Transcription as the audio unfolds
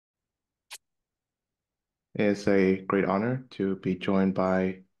It's a great honor to be joined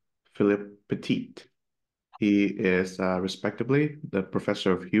by Philip Pettit. He is respectively the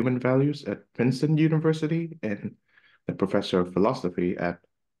professor of human values at Princeton University and the professor of philosophy at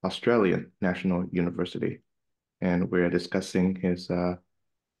Australian National University. And we're discussing his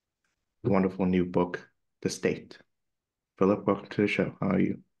wonderful new book, The State. Philip, welcome to the show. How are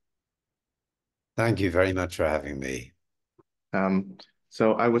you? Thank you very much for having me. Um,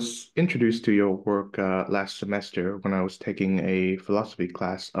 so I was introduced to your work last semester when I was taking a philosophy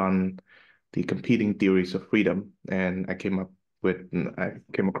class on the competing theories of freedom, and I came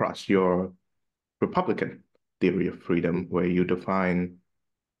across your Republican theory of freedom, where you define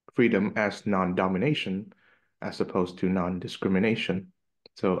freedom as non-domination as opposed to non-discrimination.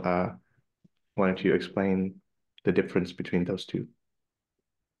 So, why don't you explain the difference between those two?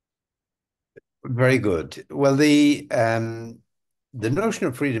 Very good. Well, the notion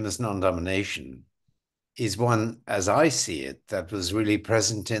of freedom as non-domination is one, as I see it, that was really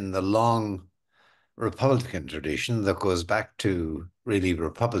present in the long Republican tradition that goes back to really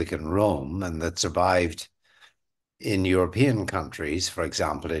Republican Rome and that survived in European countries, for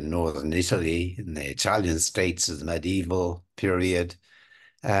example, in northern Italy, in the Italian states of the medieval period,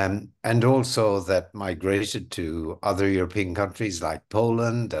 and also that migrated to other European countries like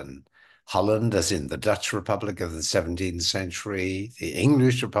Poland and Holland, as in the Dutch Republic of the 17th century, the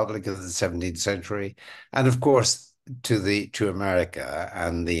English Republic of the 17th century, and of course to America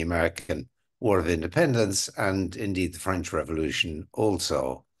and the American War of Independence, and indeed the French Revolution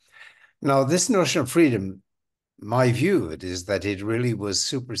also. Now, this notion of freedom, my view of it is that it really was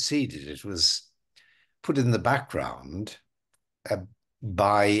superseded. It was put in the background uh,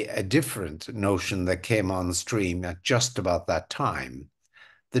 by a different notion that came on stream at just about that time.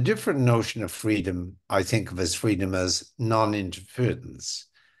 The different notion of freedom, I think of as freedom as non-interference.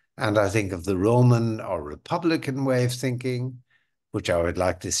 And I think of the Roman or Republican way of thinking, which I would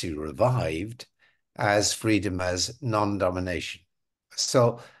like to see revived, as freedom as non-domination.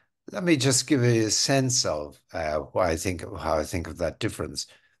 So let me just give you a sense of how I think of that difference.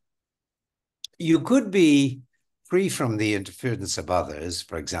 You could be free from the interference of others,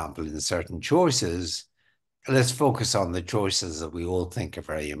 for example, in certain choices. Let's focus on the choices that we all think are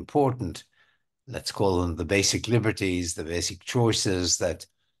very important. Let's call them the basic liberties, the basic choices that,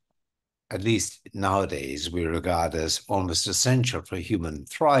 at least nowadays, we regard as almost essential for human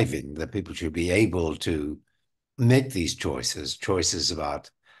thriving, that people should be able to make these choices, choices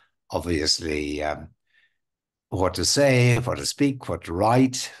about obviously what to say, what to speak, what to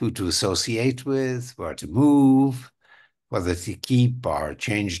write, who to associate with, where to move, whether to keep or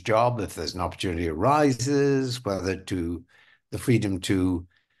change job if there's an opportunity arises, whether to the freedom to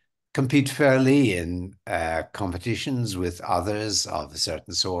compete fairly in competitions with others of a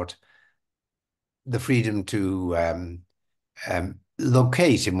certain sort, the freedom to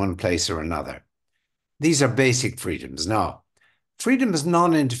locate in one place or another. These are basic freedoms. Now, freedom is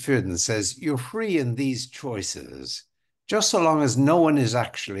non-interference says you're free in these choices just so long as no one is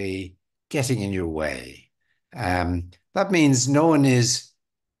actually getting in your way. That means no one is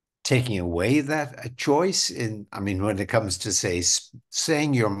taking away that a choice in, I mean, when it comes to say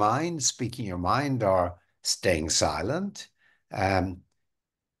saying your mind, speaking your mind, or staying silent, um,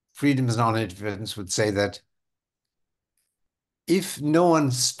 freedom as non-interference would say that if no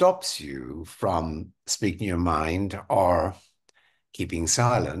one stops you from speaking your mind or keeping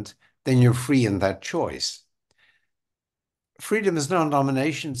silent, then you're free in that choice. Freedom as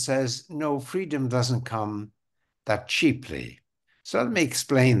non-domination says, no, freedom doesn't come that cheaply. So let me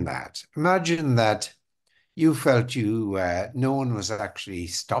explain that. Imagine that you felt no one was actually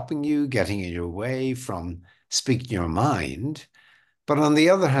stopping you, getting in your way from speaking your mind. But on the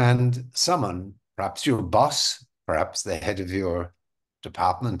other hand, someone, perhaps your boss, perhaps the head of your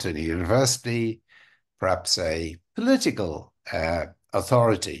department in a university, perhaps a political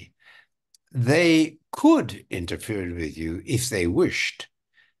authority, they could interfere with you if they wished.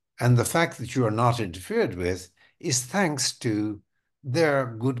 And the fact that you are not interfered with is thanks to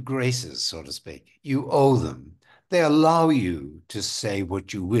their good graces, so to speak. You owe them. They allow you to say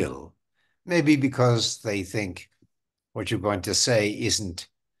what you will, maybe because they think what you're going to say isn't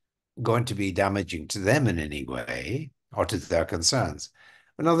going to be damaging to them in any way or to their concerns.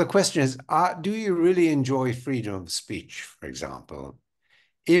 Now, the question is, do you really enjoy freedom of speech, for example?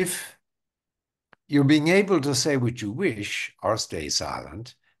 If you're being able to say what you wish or stay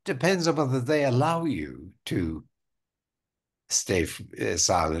silent, depends on whether they allow you to stay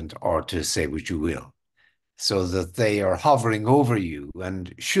silent or to say what you will, so that they are hovering over you.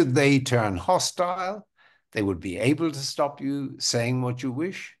 And should they turn hostile, they would be able to stop you saying what you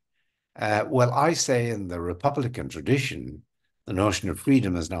wish. Well, I say in the Republican tradition, the notion of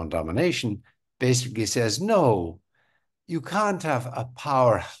freedom as non-domination basically says, no, you can't have a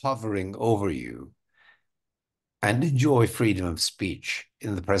power hovering over you and enjoy freedom of speech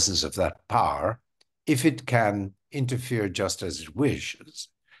in the presence of that power if it can interfere just as it wishes.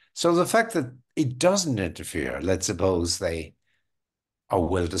 So the fact that it doesn't interfere, let's suppose they are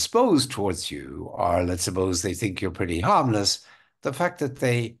well disposed towards you, or let's suppose they think you're pretty harmless, the fact that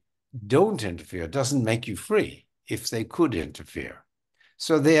they don't interfere doesn't make you free if they could interfere.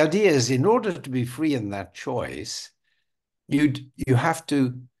 So the idea is, in order to be free in that choice, you have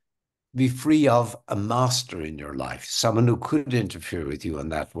to be free of a master in your life, someone who could interfere with you in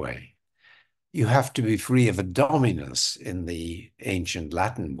that way. You have to be free of a dominus in the ancient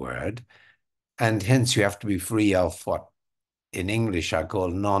Latin word, and hence you have to be free of what in English I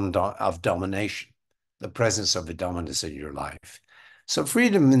call of domination, the presence of a dominus in your life. So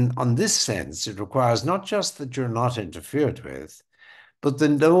freedom on this sense, it requires not just that you're not interfered with, but that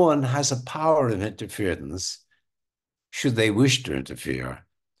no one has a power of interference, should they wish to interfere,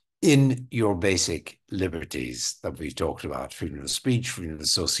 in your basic liberties that we've talked about: freedom of speech, freedom of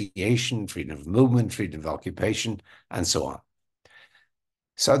association, freedom of movement, freedom of occupation, and so on.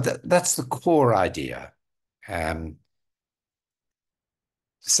 So that's the core idea. Um,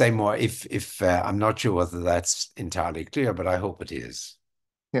 Say more if I'm not sure whether that's entirely clear, but I hope it is.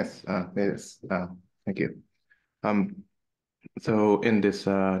 Yes, it is. Thank you. Um, so in this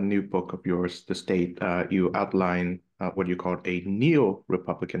new book of yours, The State, you outline what you call a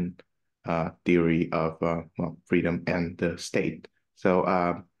neo-Republican theory of well, freedom and the state.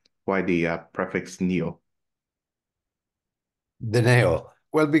 So why the prefix neo? The nail.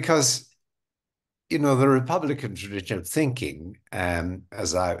 Well, because the Republican tradition of thinking, and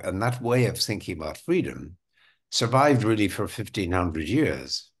that way of thinking about freedom survived really for 1,500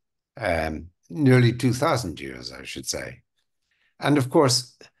 years, nearly 2,000 years, I should say. And of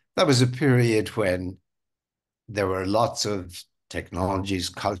course, that was a period when there were lots of technologies,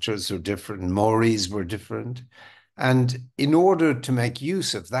 cultures were different, mores were different. And in order to make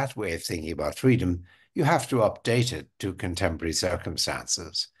use of that way of thinking about freedom, you have to update it to contemporary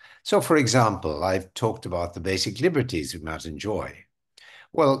circumstances. So, for example, I've talked about the basic liberties we might enjoy.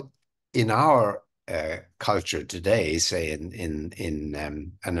 Well, in our culture today, say in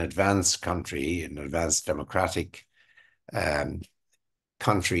an advanced country, an advanced democratic um,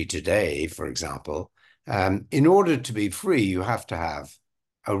 country today, for example, in order to be free, you have to have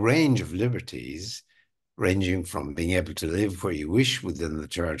a range of liberties, ranging from being able to live where you wish within the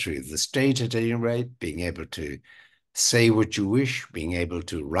territory of the state at any rate, being able to say what you wish, being able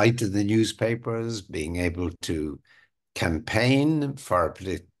to write to the newspapers, being able to campaign for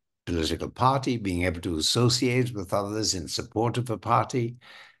a political party, being able to associate with others in support of a party,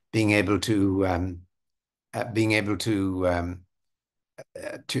 being able to being able to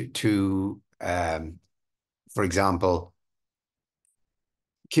for example,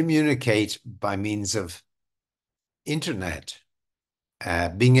 communicate by means of internet.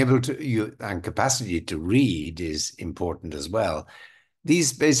 Being able to and capacity to read is important as well.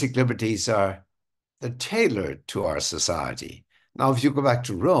 These basic liberties they're tailored to our society. Now, if you go back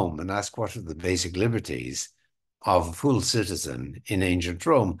to Rome and ask what are the basic liberties of a full citizen in ancient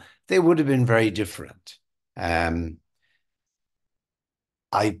Rome, they would have been very different.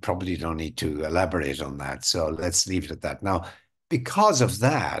 I probably don't need to elaborate on that, so let's leave it at that. Now, because of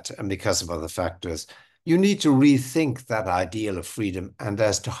that, and because of other factors, you need to rethink that ideal of freedom and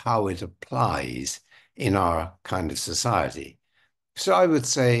as to how it applies in our kind of society. So I would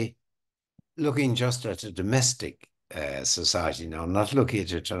say, looking just at a domestic society now, not looking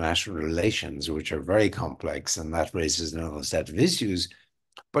at international relations, which are very complex, and that raises another set of issues,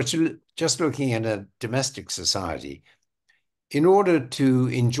 but just looking at a domestic society, in order to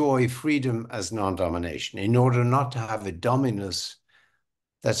enjoy freedom as non-domination, in order not to have a dominus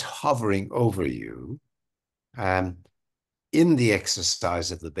that's hovering over you, in the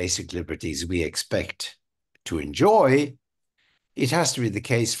exercise of the basic liberties we expect to enjoy, it has to be the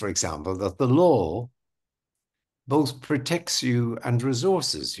case, for example, that the law both protects you and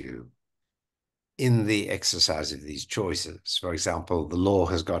resources you in the exercise of these choices. For example, the law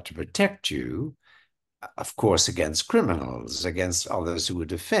has got to protect you, of course, against criminals, against others who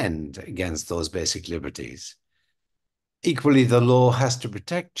would offend against those basic liberties. Equally, the law has to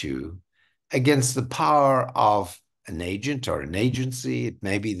protect you against the power of an agent or an agency. It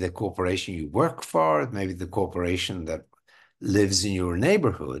may be the corporation you work for, it may be the corporation that lives in your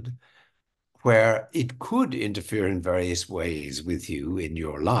neighborhood, where it could interfere in various ways with you in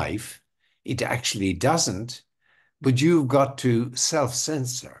your life. It actually doesn't, but you've got to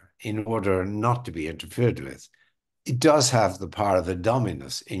self-censor in order not to be interfered with, it does have the power of a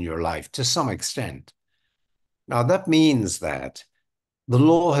dominus in your life to some extent. Now, that means that the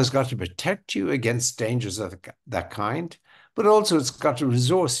law has got to protect you against dangers of that kind, but also it's got to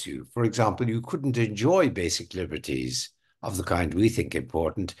resource you. For example, you couldn't enjoy basic liberties of the kind we think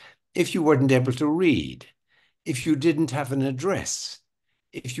important if you weren't able to read, if you didn't have an address,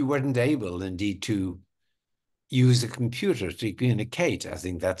 if you weren't able, indeed, to use a computer to communicate. I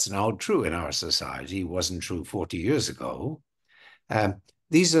think that's now true in our society. It wasn't true 40 years ago. Um,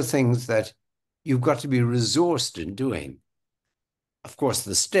 these are things that you've got to be resourced in doing. Of course,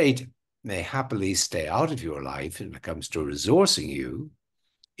 the state may happily stay out of your life when it comes to resourcing you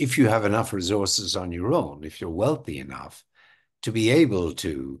if you have enough resources on your own, if you're wealthy enough to be able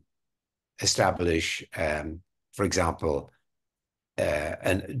to establish, for example,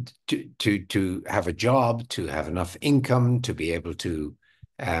 and to have a job, to have enough income, to be able to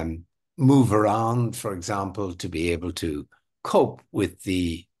move around, for example, to be able to cope with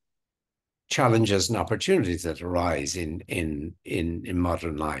the challenges and opportunities that arise in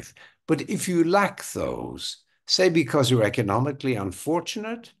modern life. But if you lack those, say because you're economically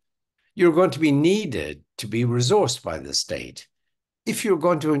unfortunate, you're going to be needed to be resourced by the state if you're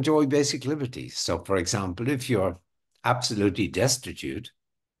going to enjoy basic liberties. So, for example, if you're absolutely destitute,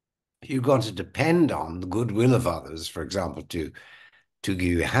 you're going to depend on the goodwill of others, for example, to give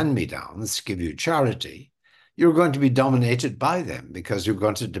you hand-me-downs, give you charity. You're going to be dominated by them because you're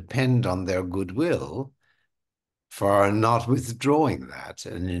going to depend on their goodwill for not withdrawing that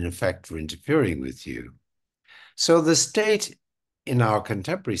and, in effect, for interfering with you. So the state in our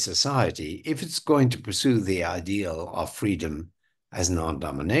contemporary society, if it's going to pursue the ideal of freedom as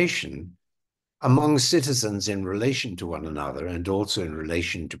non-domination among citizens in relation to one another and also in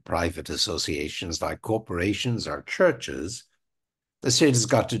relation to private associations like corporations or churches, the state has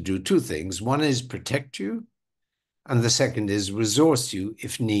got to do two things. One is protect you, and the second is resource you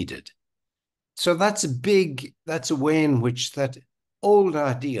if needed. So that's a way in which that old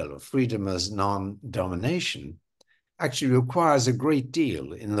ideal of freedom as non-domination actually requires a great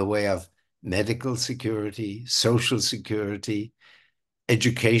deal in the way of medical security, social security,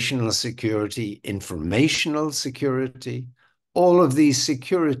 educational security, informational security. All of these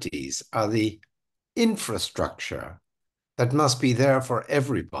securities are the infrastructure that must be there for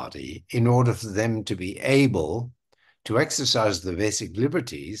everybody in order for them to be able to exercise the basic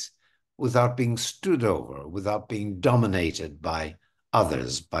liberties without being stood over, without being dominated by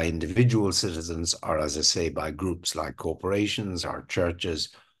others, by individual citizens, or, as I say, by groups like corporations or churches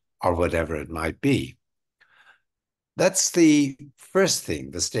or whatever it might be. That's the first thing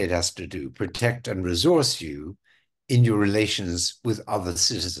the state has to do, protect and resource you in your relations with other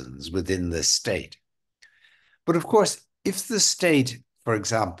citizens within the state. But of course, if the state, for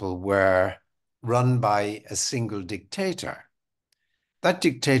example, were run by a single dictator, that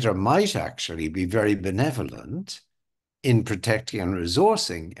dictator might actually be very benevolent in protecting and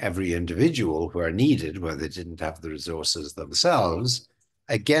resourcing every individual where needed, where they didn't have the resources themselves,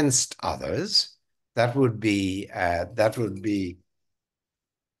 against others. That would be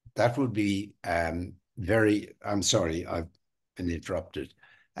very. I'm sorry, I've been interrupted.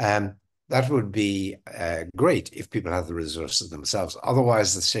 That would be great if people have the resources themselves.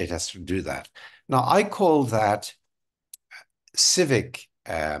 Otherwise, the state has to do that. Now, I call that civic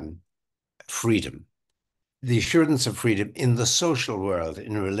freedom, the assurance of freedom in the social world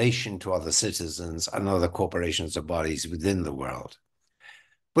in relation to other citizens and other corporations or bodies within the world.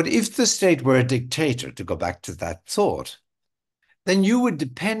 But if the state were a dictator, to go back to that thought, then you would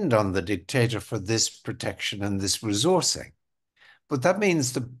depend on the dictator for this protection and this resourcing. But that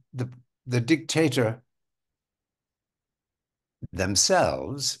means the dictator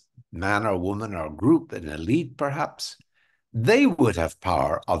themselves, man or woman or group, an elite perhaps, they would have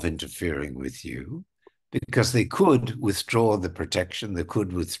power of interfering with you because they could withdraw the protection, they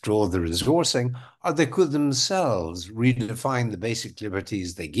could withdraw the resourcing, or they could themselves redefine the basic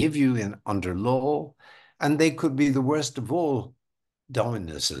liberties they give you under law, and they could be the worst of all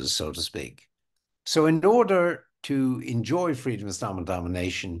dominuses, so to speak. So in order to enjoy freedom as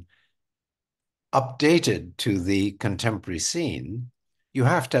non-domination updated to the contemporary scene, you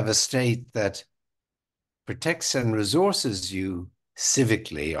have to have a state that protects and resources you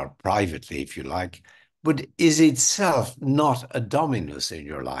civically or privately, if you like, but is itself not a dominus in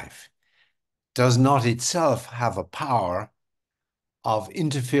your life, does not itself have a power of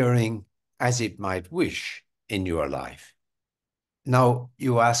interfering as it might wish in your life. Now,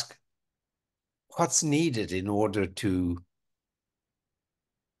 you ask, what's needed in order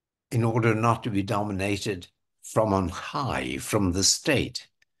not to be dominated from on high, from the state?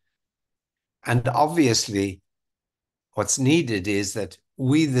 And obviously, what's needed is that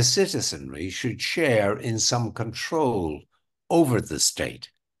we, the citizenry, should share in some control over the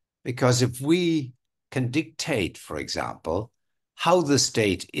state. Because if we can dictate, for example, how the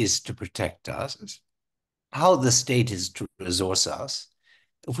state is to protect us, how the state is to resource us,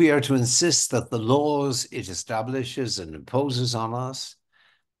 if we are to insist that the laws it establishes and imposes on us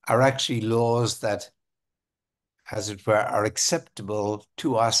are actually laws that, as it were, are acceptable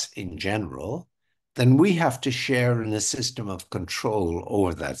to us in general, then we have to share in a system of control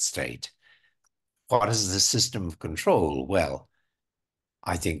over that state. What is the system of control? Well,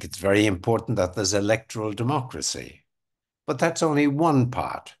 I think it's very important that there's electoral democracy, but that's only one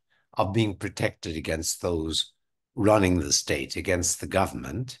part of being protected against those running the state, against the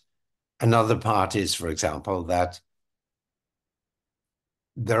government. Another part is, for example, that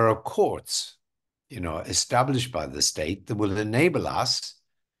there are courts, established by the state that will enable us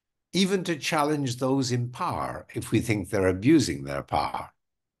even to challenge those in power if we think they're abusing their power.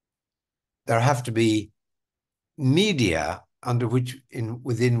 There have to be media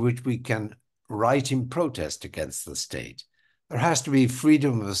within which we can write in protest against the state. There has to be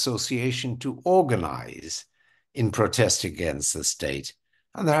freedom of association to organize in protest against the state.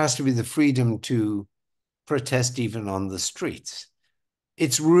 And there has to be the freedom to protest even on the streets.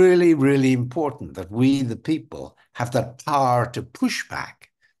 It's really, really important that we, the people, have that power to push back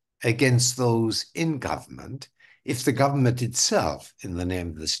against those in government if the government itself, in the name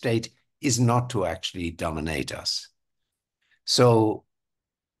of the state, is not to actually dominate us. So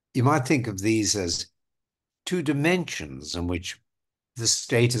you might think of these as two dimensions in which the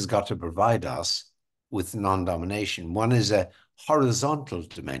state has got to provide us with non-domination. One is a horizontal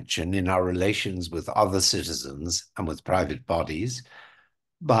dimension in our relations with other citizens and with private bodies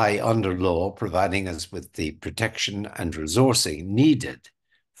by, under law, providing us with the protection and resourcing needed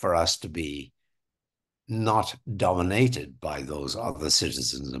for us to be not dominated by those other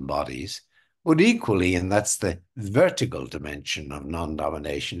citizens and bodies. But equally, and that's the vertical dimension of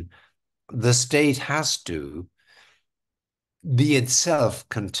non-domination, the state has to be itself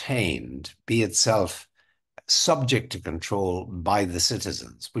contained, be itself subject to control by the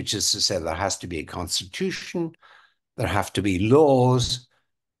citizens, which is to say there has to be a constitution, there have to be laws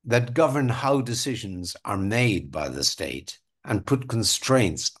that govern how decisions are made by the state and put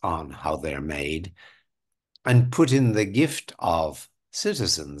constraints on how they're made and put in the gift of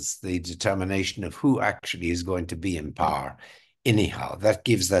citizens the determination of who actually is going to be in power anyhow. That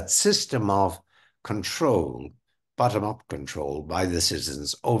gives that system of control, bottom-up control by the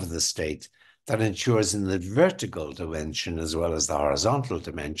citizens over the state that ensures in the vertical dimension as well as the horizontal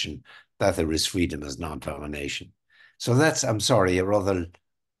dimension that there is freedom as non-domination. So that's, I'm sorry, a rather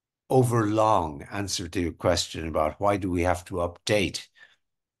overlong answer to your question about why do we have to update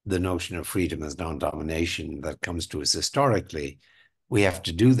the notion of freedom as non-domination that comes to us historically. We have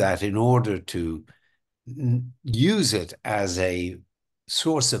to do that in order to use it as a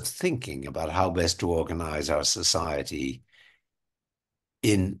source of thinking about how best to organize our society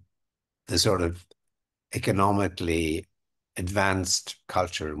in the sort of economically advanced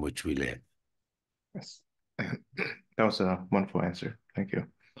culture in which we live. Yes. That was a wonderful answer. Thank you.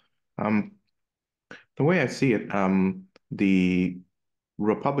 Um, the way I see it, the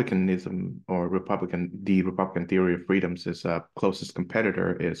Republicanism or the Republican theory of freedoms is closest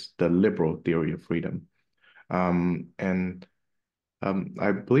competitor is the liberal theory of freedom. And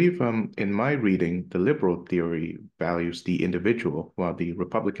I believe in my reading, the liberal theory values the individual, while the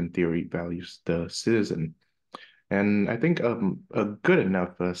Republican theory values the citizen. And I think a good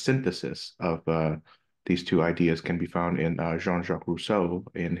enough synthesis of these two ideas can be found in Jean-Jacques Rousseau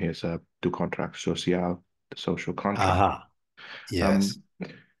in his Du Contrat Social, the social contract. Aha, yes. Um,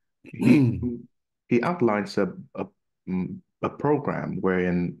 he he outlines a program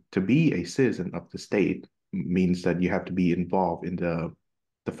wherein to be a citizen of the state means that you have to be involved in the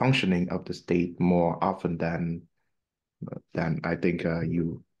functioning of the state more often than I think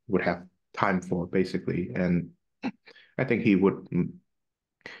you would have time for, basically. And I think he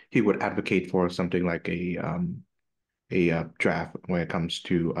would advocate for something like a draft when it comes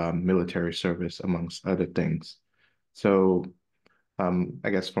to military service, amongst other things. So, I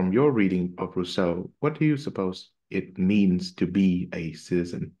guess from your reading of Rousseau, what do you suppose it means to be a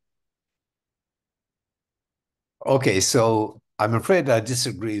citizen? Okay, so I'm afraid I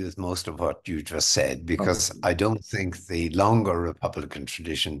disagree with most of what you just said Okay. because I don't think the longer Republican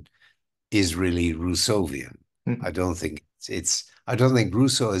tradition is really Rousseauvian. I Mhm. don't think I don't think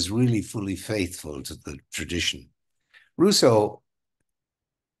Rousseau is really fully faithful to the tradition. Rousseau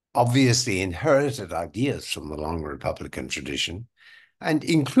obviously inherited ideas from the long Republican tradition, and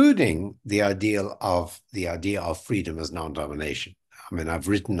including the idea of freedom as non-domination. I mean, I've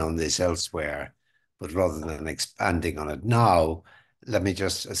written on this elsewhere, but rather than expanding on it now, let me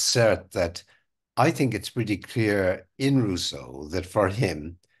just assert that I think it's pretty clear in Rousseau that for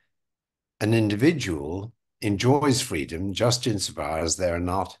him, an individual enjoys freedom just insofar as they're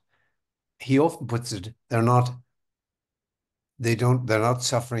not, he often puts it, they're not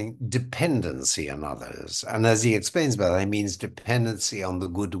suffering dependency on others. And as he explains by that, he means dependency on the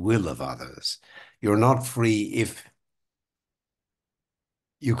goodwill of others. You're not free if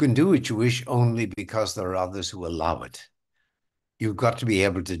you can do what you wish only because there are others who allow it. You've got to be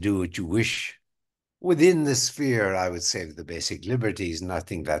able to do what you wish within the sphere, I would say, of the basic liberties, and I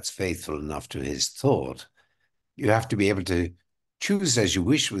think that's faithful enough to his thought. You have to be able to choose as you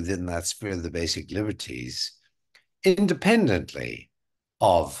wish within that sphere of the basic liberties, independently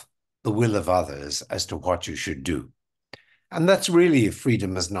of the will of others as to what you should do. And that's really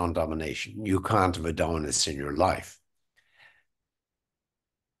freedom as non-domination. You can't have a dominance in your life.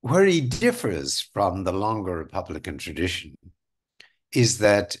 Where he differs from the longer Republican tradition is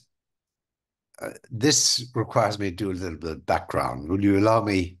that this requires me to do a little bit of background. Will you allow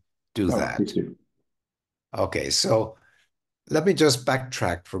me to do Oh, please that? do. Okay, so let me just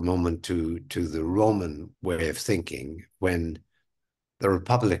backtrack for a moment to the Roman way of thinking when the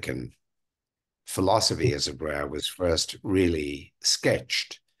Republican philosophy, as it were, was first really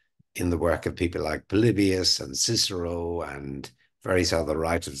sketched in the work of people like Polybius and Cicero and various other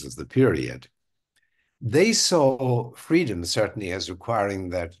writers of the period. They saw freedom certainly as requiring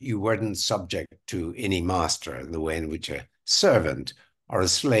that you weren't subject to any master in the way in which a servant or a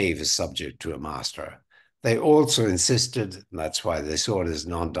slave is subject to a master. They also insisted, and that's why they saw it as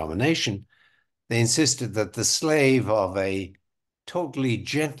non-domination, they insisted that the slave of a totally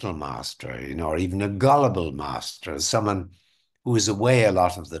gentle master, or even a gullible master, someone who was away a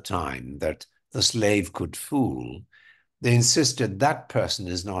lot of the time that the slave could fool, they insisted that person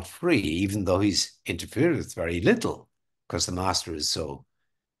is not free, even though he's interfered with very little, because the master is so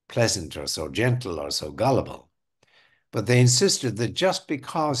pleasant or so gentle or so gullible. But they insisted that just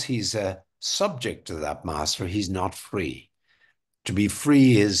because he's a subject to that master, he's not free. To be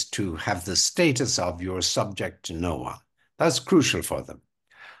free is to have the status of you're subject to no one. That's crucial for them.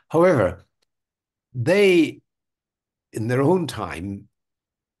 However, they, in their own time,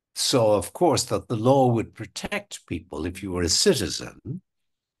 saw, of course, that the law would protect people if you were a citizen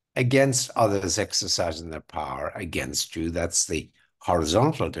against others exercising their power against you. That's the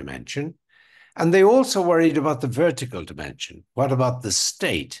horizontal dimension. And they also worried about the vertical dimension. What about the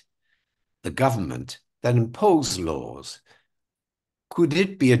state, the government that impose laws? Could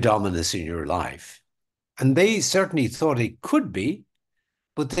it be a dominus in your life? And they certainly thought it could be,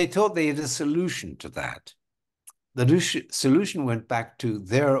 but they thought they had a solution to that. The solution went back to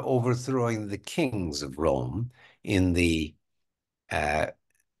their overthrowing the kings of Rome in the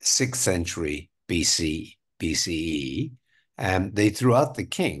 6th century BCE. They threw out the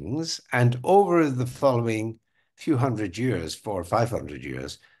kings, and over the following few hundred years, 400 or 500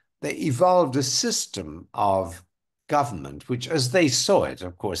 years, they evolved a system of government, which, as they saw it,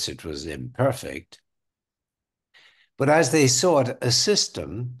 of course, it was imperfect, but as they saw it, a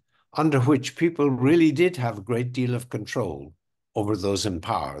system under which people really did have a great deal of control over those in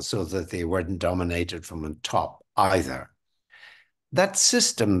power so that they weren't dominated from the top either. That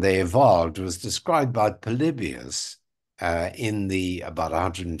system they evolved was described by Polybius in the about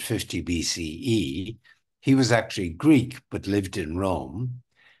 150 BCE. He was actually Greek, but lived in Rome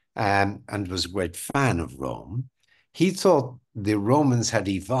and was a great fan of Rome. He thought the Romans had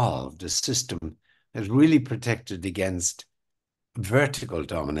evolved a system that really protected against vertical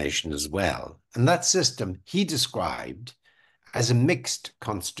domination as well. And that system he described as a mixed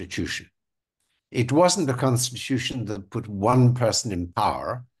constitution. It wasn't a constitution that put one person in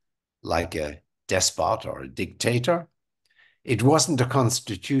power, like a despot or a dictator. It wasn't a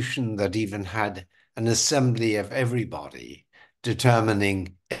constitution that even had an assembly of everybody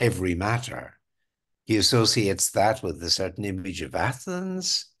determining every matter. He associates that with a certain image of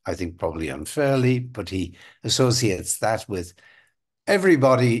Athens, I think probably unfairly, but he associates that with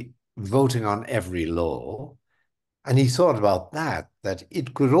everybody voting on every law. And he thought about that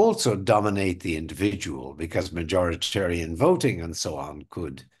it could also dominate the individual because majoritarian voting and so on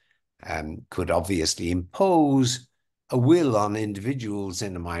could obviously impose a will on individuals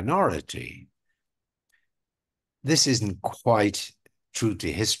in a minority. This isn't quite true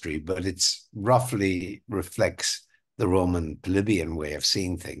to history, but it's roughly reflects the Roman plebeian way of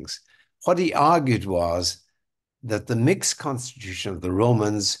seeing things. What he argued was that the mixed constitution of the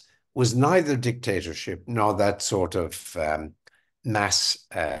Romans was neither dictatorship nor that sort of mass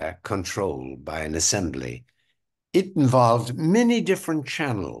control by an assembly, it involved many different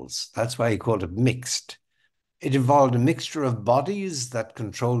channels. That's why he called it mixed. It involved a mixture of bodies that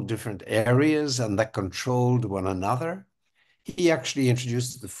controlled different areas and that controlled one another. He actually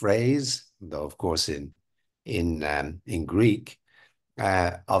introduced the phrase, though of course in Greek,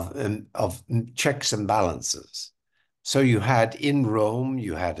 of checks and balances. So you had in Rome,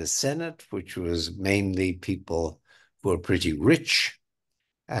 you had a Senate, which was mainly people who were pretty rich,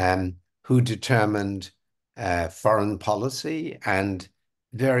 who determined foreign policy and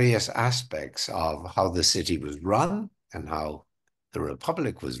various aspects of how the city was run and how the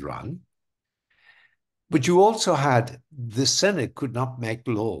republic was run. But you also had the Senate could not make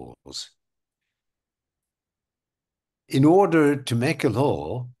laws. In order to make a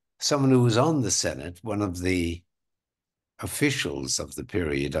law, someone who was on the Senate, one of the officials of the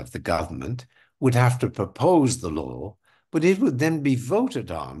period of the government, would have to propose the law, but it would then be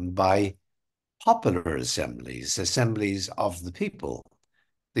voted on by popular assemblies, assemblies of the people,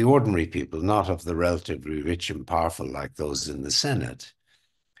 the ordinary people, not of the relatively rich and powerful like those in the Senate.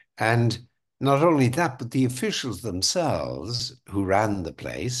 And not only that, but the officials themselves who ran the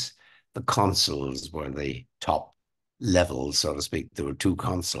place, the consuls were the top level, so to speak. There were two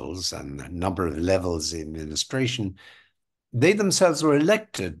consuls and a number of levels in administration. They themselves were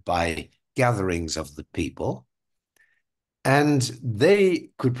elected by gatherings of the people, and they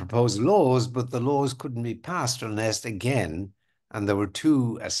could propose laws, but the laws couldn't be passed unless, again, and there were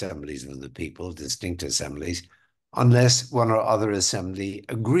two assemblies of the people, distinct assemblies, unless one or other assembly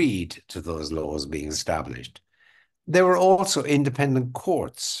agreed to those laws being established. There were also independent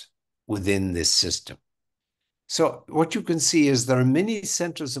courts within this system. So what you can see is there are many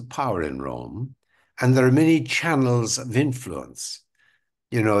centers of power in Rome, and there are many channels of influence.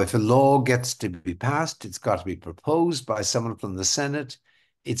 You know, if a law gets to be passed, it's got to be proposed by someone from the Senate.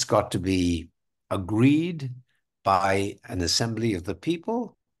 It's got to be agreed by an assembly of the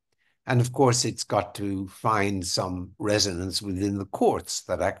people. And of course, it's got to find some resonance within the courts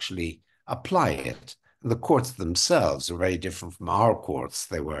that actually apply it. And the courts themselves are very different from our courts.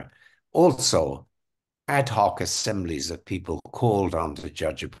 They were also ad hoc assemblies of people called on to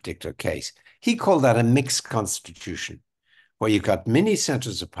judge a particular case. He called that a mixed constitution, where you got many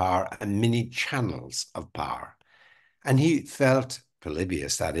centers of power and many channels of power. And he felt,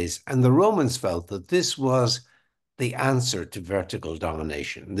 Polybius that is, and the Romans felt that this was the answer to vertical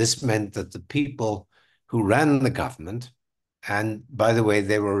domination. This meant that the people who ran the government, and by the way,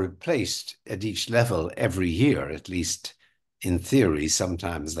 they were replaced at each level every year, at least in theory.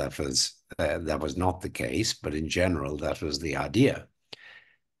 Sometimes that was not the case, but in general, that was the idea.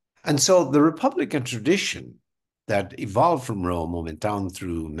 And so the Republican tradition that evolved from Rome and went down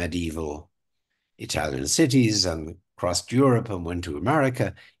through medieval Italian cities and crossed Europe and went to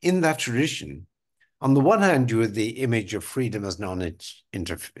America, in that tradition, on the one hand, you had the image of freedom as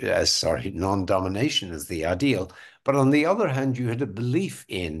non-domination as the ideal, but on the other hand, you had a belief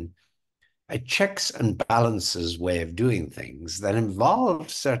in a checks and balances way of doing things that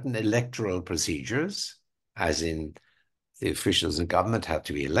involved certain electoral procedures, as in the officials in government had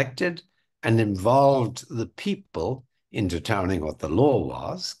to be elected, and involved the people in determining what the law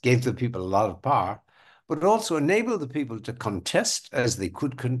was, gave the people a lot of power, but also enabled the people to contest as they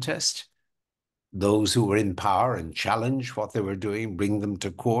could contest those who were in power and challenge what they were doing, bring them to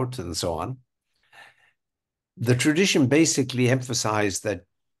court, and so on. The tradition basically emphasized that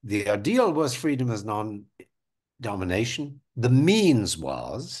the ideal was freedom as non-domination. The means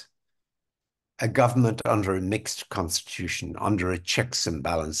was a government under a mixed constitution, under a checks and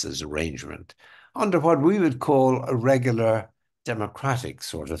balances arrangement, under what we would call a regular democratic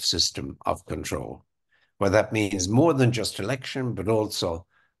sort of system of control, where that means more than just election, but also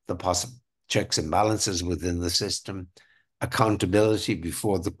the possible checks and balances within the system, accountability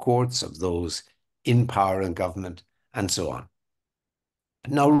before the courts of those in power and government, and so on.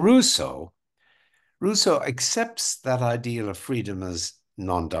 Now, Rousseau accepts that ideal of freedom as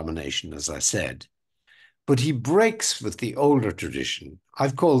non-domination, as I said, but he breaks with the older tradition.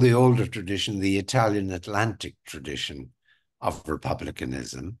 I've called the older tradition the Italian Atlantic tradition of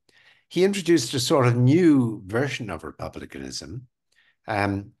republicanism. He introduced a sort of new version of republicanism.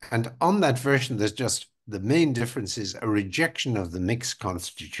 And on that version, there's just the main difference is a rejection of the mixed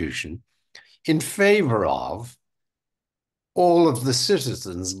constitution in favor of all of the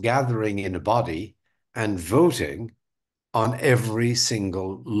citizens gathering in a body and voting on every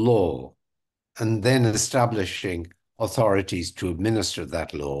single law, and then establishing authorities to administer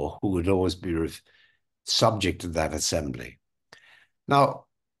that law who would always be subject to that assembly. Now,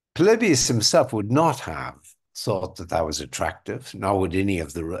 Polybius himself would not have thought that that was attractive, nor would any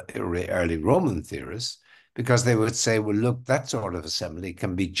of the early Roman theorists, because they would say, well, look, that sort of assembly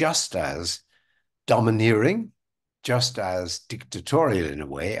can be just as domineering, just as dictatorial in a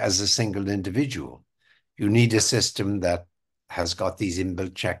way as a single individual. You need a system that has got these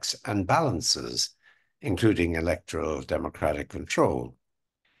inbuilt checks and balances, including electoral democratic control.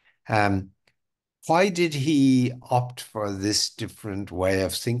 Um, why did he opt for this different way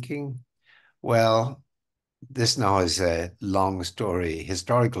of thinking? Well, this now is a long story,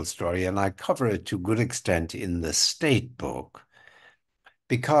 historical story, and I cover it to good extent in the State book,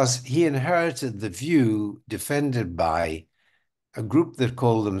 because he inherited the view defended by a group that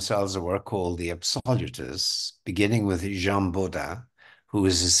called themselves or were called the absolutists, beginning with Jean Baudin, who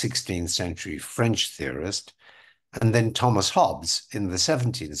was a 16th century French theorist, and then Thomas Hobbes in the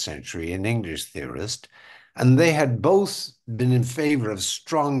 17th century, an English theorist. And they had both been in favor of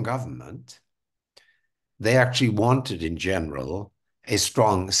strong government. They actually wanted, in general, a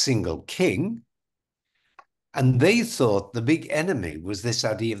strong single king. And they thought the big enemy was this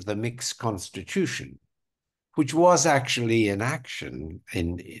idea of the mixed constitution, which was actually in action,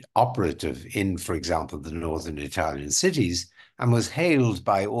 in operative in, for example, the northern Italian cities, and was hailed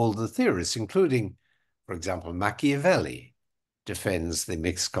by all the theorists, including, for example, Machiavelli defends the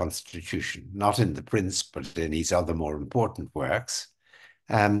mixed constitution, not in The Prince, but in his other more important works.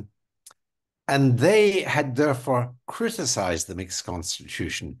 And they had therefore criticized the mixed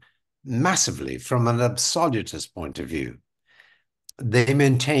constitution massively from an absolutist point of view. They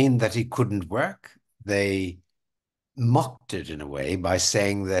maintained that it couldn't work. They mocked it in a way by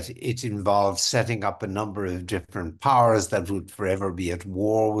saying that it involved setting up a number of different powers that would forever be at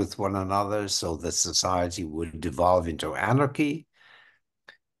war with one another, so that society would devolve into anarchy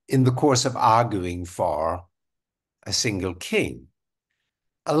in the course of arguing for a single king.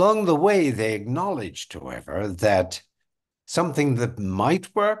 Along the way, they acknowledged, however, that something that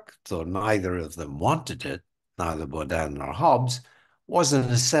might work, though neither of them wanted it, neither Baudin nor Hobbes, was an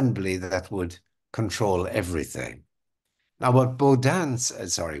assembly that would control everything. Now, what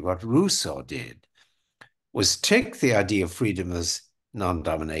Rousseau did was take the idea of freedom as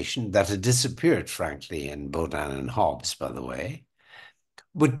non-domination that had disappeared, frankly, in Baudin and Hobbes, by the way,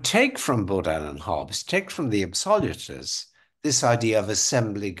 would take from Baudin and Hobbes, take from the absolutists, this idea of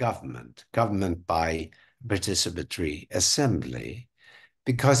assembly government, government by participatory assembly,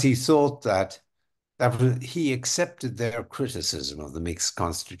 because he thought that he accepted their criticism of the mixed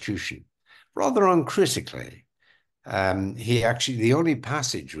constitution rather uncritically. He actually, the only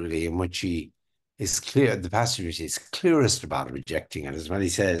passage really in which he is clear, the passage which is clearest about rejecting it is when he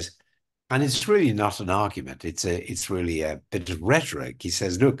says, and it's really not an argument, it's really a bit of rhetoric. He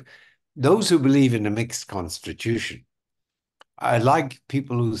says, look, those who believe in a mixed constitution, I like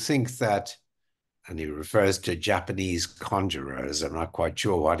people who think that, and he refers to Japanese conjurers, I'm not quite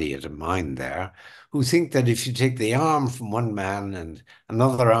sure what he had in mind there, who think that if you take the arm from one man and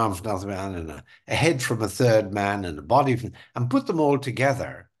another arm from another man and a head from a third man and a body from, and put them all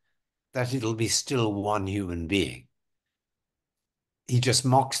together, that it'll be still one human being. He just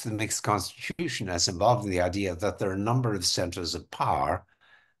mocks the mixed constitution as involving the idea that there are a number of centers of power,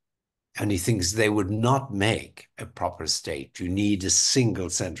 and he thinks they would not make a proper state. You need a single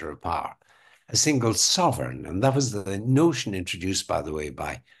center of power, a single sovereign. And that was the notion introduced, by the way,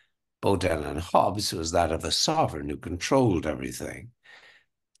 by Baudin and Hobbes, was that of a sovereign who controlled everything.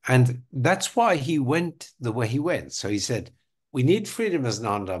 And that's why he went the way he went. So he said, we need freedom as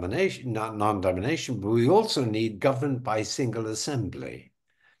non-domination, not non-domination, but we also need government by single assembly.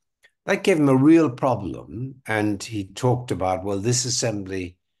 That gave him a real problem. And he talked about, well, this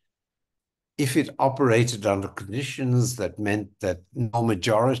assembly, if it operated under conditions that meant that no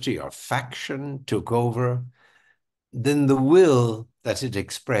majority or faction took over, then the will that it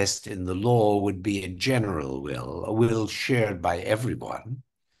expressed in the law would be a general will, a will shared by everyone.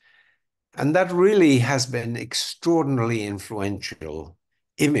 And that really has been extraordinarily influential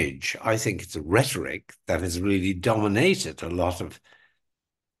image. I think it's a rhetoric that has really dominated a lot of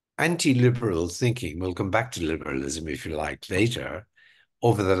anti-liberal thinking. We'll come back to liberalism, if you like, later,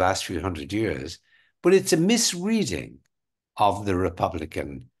 over the last few hundred years. But it's a misreading of the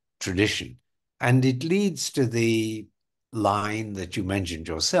Republican tradition. And it leads to the line that you mentioned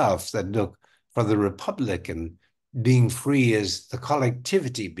yourself, that look, for the Republican, being free is the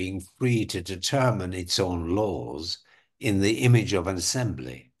collectivity being free to determine its own laws in the image of an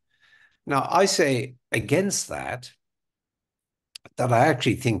assembly. Now, I say against that I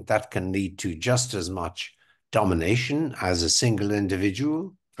actually think that can lead to just as much domination as a single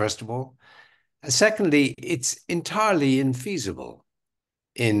individual, first of all. And secondly, it's entirely infeasible.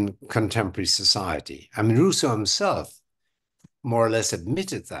 in contemporary society. I mean, Rousseau himself more or less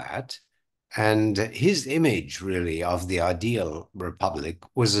admitted that. And his image, really, of the ideal republic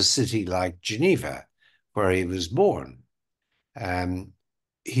was a city like Geneva, where he was born. Um,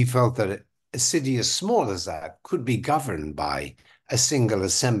 he felt that a city as small as that could be governed by a single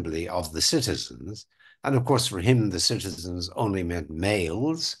assembly of the citizens. And of course, for him, the citizens only meant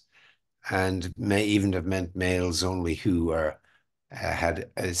males, and may even have meant males only who had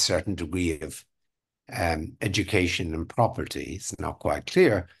a certain degree of education and property. It's not quite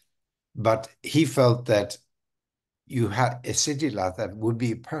clear. But he felt that you had a city like that would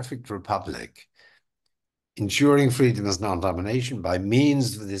be a perfect republic, ensuring freedom as non-domination by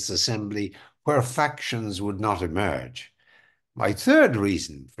means of this assembly where factions would not emerge. My third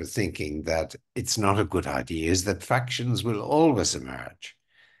reason for thinking that it's not a good idea is that factions will always emerge.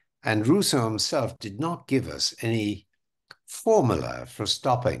 And Rousseau himself did not give us any formula for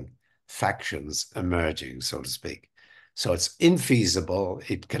stopping factions emerging, so to speak. So it's infeasible.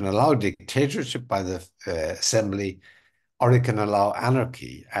 It can allow dictatorship by the assembly, or it can allow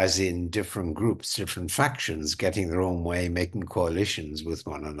anarchy, as in different groups, different factions getting their own way, making coalitions with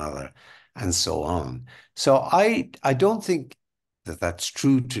one another, and so on. So I don't think that that's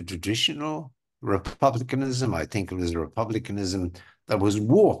true to traditional republicanism. I think it was a republicanism that was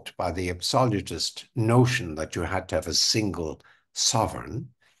warped by the absolutist notion that you had to have a single sovereign.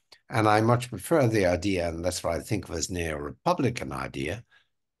 And I much prefer the idea, and that's what I think of as neo-republican idea,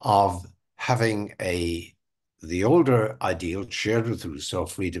 of having the older ideal shared with Rousseau,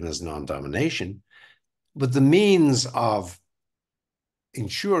 freedom as non-domination, but the means of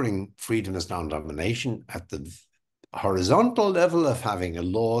ensuring freedom as non-domination at the horizontal level of having a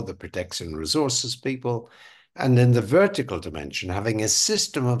law that protects and resources people, and in the vertical dimension, having a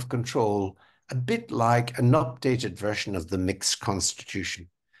system of control, a bit like an updated version of the mixed constitution,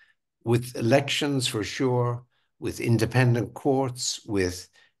 with elections for sure, with independent courts, with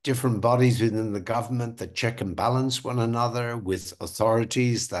different bodies within the government that check and balance one another, with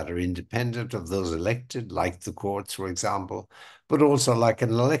authorities that are independent of those elected, like the courts, for example, but also like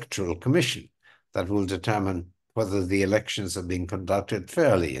an electoral commission that will determine whether the elections are being conducted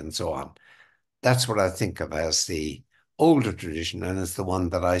fairly and so on. That's what I think of as the older tradition, and it's the one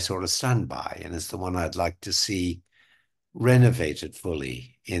that I sort of stand by, and it's the one I'd like to see renovated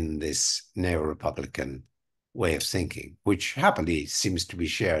fully in this neo-republican way of thinking, which happily seems to be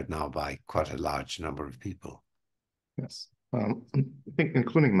shared now by quite a large number of people. Yes. I think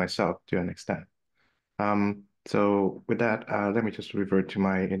including myself to an extent. So with that, let me just revert to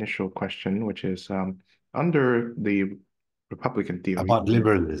my initial question, which is under the Republican theory, About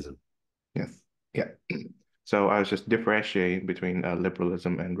liberalism. yes, yeah. So I was just differentiating between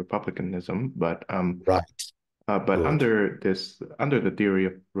liberalism and republicanism, Right. but Good. under the theory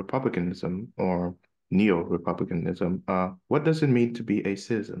of republicanism or neo-republicanism, what does it mean to be a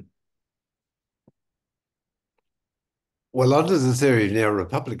citizen? Well, under the theory of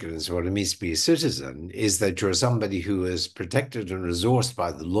neo-republicanism, what it means to be a citizen is that you're somebody who is protected and resourced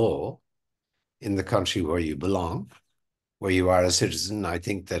by the law in the country where you belong, where you are a citizen. I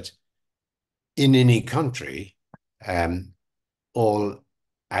think that in any country, um, all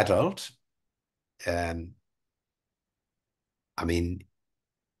adult, um, I mean,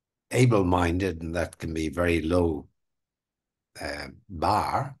 able-minded, and that can be very low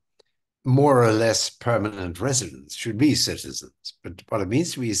bar, more or less permanent residents should be citizens. But what it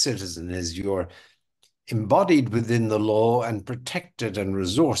means to be a citizen is you're embodied within the law and protected and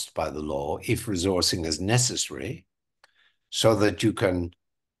resourced by the law if resourcing is necessary, so that you can,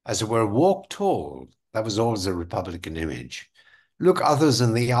 as it were, walk tall. That was always a Republican image. Look others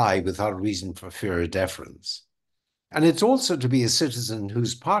in the eye without reason for fear or deference. And it's also to be a citizen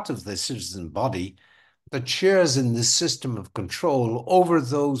who's part of the citizen body that shares in this system of control over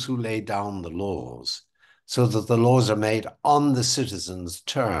those who lay down the laws, so that the laws are made on the citizens'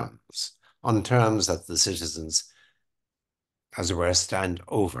 terms, on terms that the citizens, as it were, stand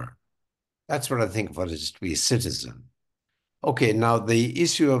over. That's what I think of what it is to be a citizen. Okay, now the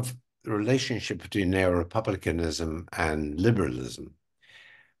issue of the relationship between neo-republicanism and liberalism.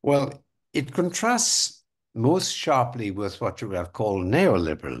 Well, it contrasts most sharply with what you have called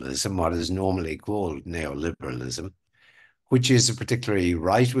neoliberalism, what is normally called neoliberalism, which is a particularly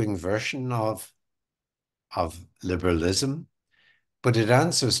right-wing version of liberalism, but it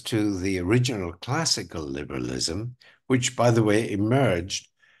answers to the original classical liberalism, which, by the way, emerged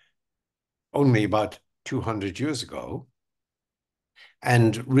only about 200 years ago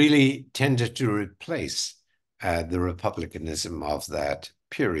and really tended to replace the republicanism of that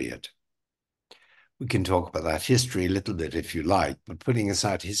period. we can talk about that history a little bit if you like, but putting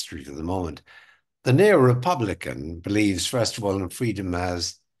aside history for the moment, the neo-Republican believes, first of all, in freedom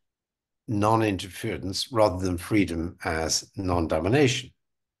as non-interference rather than freedom as non-domination.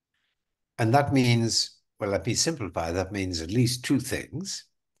 And that means, well, let me simplify, that means at least two things.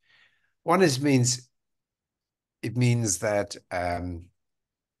 One is it means that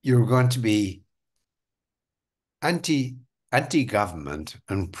you're going to be anti-government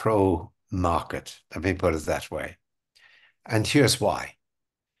and pro-market. Let me put it that way. And here's why.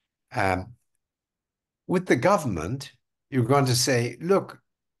 Um, with the government, you're going to say, look,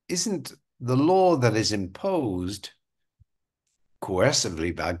 isn't the law that is imposed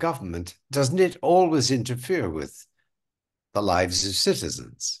coercively by government, doesn't it always interfere with the lives of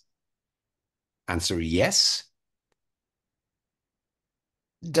citizens? Answer, yes.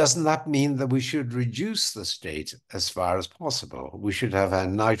 Doesn't that mean that we should reduce the state as far as possible? We should have a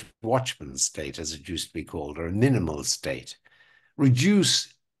night watchman state, as it used to be called, or a minimal state.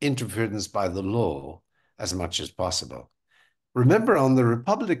 Reduce interference by the law as much as possible. Remember, on the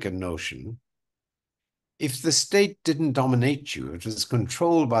Republican notion, if the state didn't dominate you, it was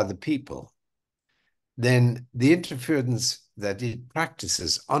controlled by the people, then the interference that it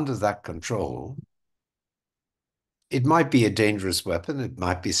practices under that control, it might be a dangerous weapon. It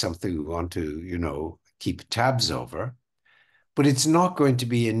might be something we want to, keep tabs over, but it's not going to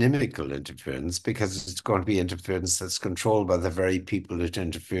be inimical interference because it's going to be interference that's controlled by the very people it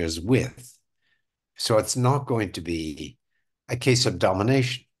interferes with. So it's not going to be a case of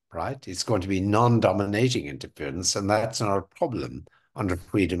domination, right? It's going to be non-dominating interference, and that's not a problem under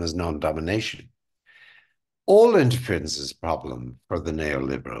freedom as non-domination. All interference is a problem for the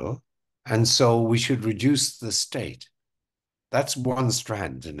neoliberal, and so we should reduce the state. That's one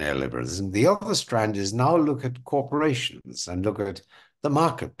strand in neoliberalism. The other strand is now look at corporations and look at the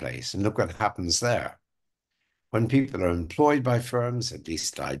marketplace and look what happens there. When people are employed by firms, at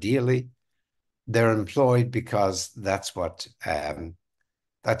least ideally, they're employed because that's what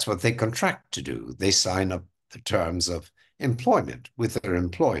they contract to do. They sign up the terms of employment with their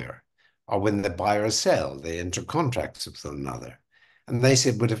employer, or when they buy or sell, they enter contracts with one another. And they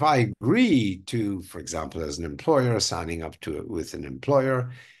said, but if I agree to, for example, as an employer, signing up to it with an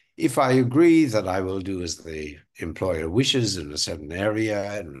employer, if I agree that I will do as the employer wishes in a certain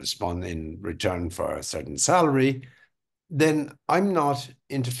area and respond in return for a certain salary, then I'm not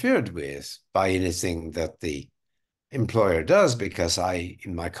interfered with by anything that the employer does because I,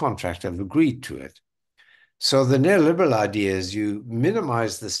 in my contract, have agreed to it. So the neoliberal idea is you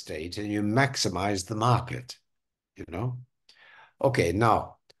minimize the state and you maximize the market, you know? Okay,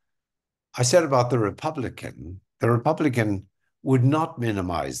 now, I said about the Republican would not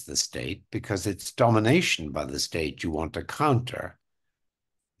minimize the state because it's domination by the state you want to counter,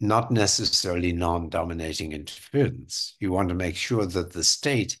 not necessarily non-dominating interference. You want to make sure that the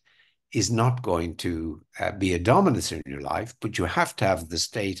state is not going to be a dominance in your life, but you have to have the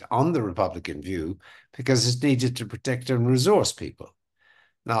state on the Republican view because it's needed to protect and resource people.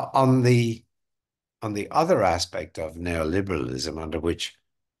 Now, on the other aspect of neoliberalism, under which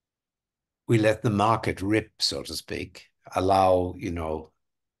we let the market rip, so to speak, allow,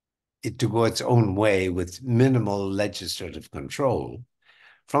 it to go its own way with minimal legislative control.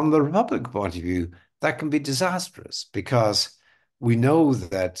 From the Republican point of view, that can be disastrous because we know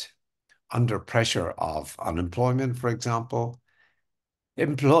that under pressure of unemployment, for example,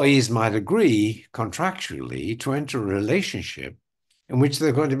 employees might agree contractually to enter a relationship in which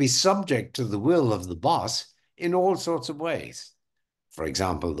they're going to be subject to the will of the boss in all sorts of ways. For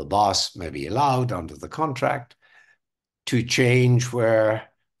example, the boss may be allowed under the contract to change what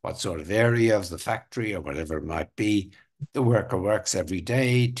sort of area of the factory or whatever it might be the worker works every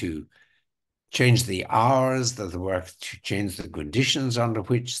day, to change the hours that the work, to change the conditions under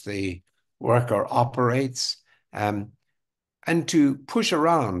which the worker operates, and to push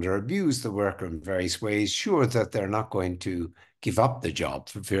around or abuse the worker in various ways, sure that they're not going to give up the job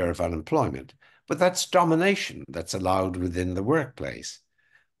for fear of unemployment. But that's domination that's allowed within the workplace.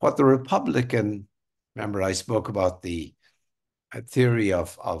 What the Republican, remember I spoke about the theory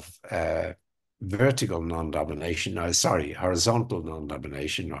of vertical non-domination, horizontal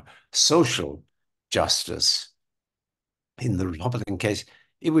non-domination or social justice. In the Republican case,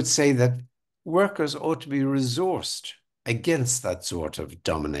 it would say that workers ought to be resourced against that sort of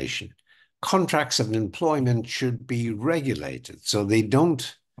domination. Contracts of employment should be regulated so they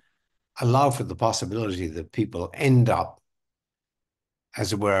don't allow for the possibility that people end up,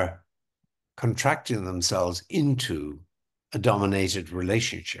 as it were, contracting themselves into a dominated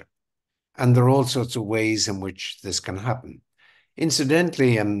relationship. And there are all sorts of ways in which this can happen.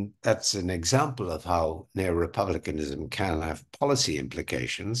 Incidentally, that's an example of how neo-republicanism can have policy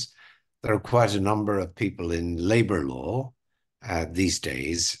implications. There are quite a number of people in labor law these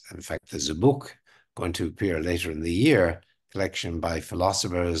days. In fact, there's a book going to appear later in the year, collection by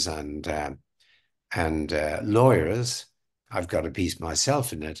philosophers and lawyers. I've got a piece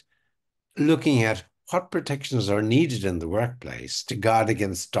myself in it, looking at what protections are needed in the workplace to guard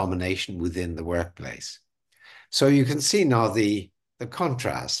against domination within the workplace. So you can see now the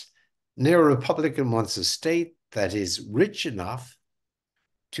contrast. Neo-Republican wants a state that is rich enough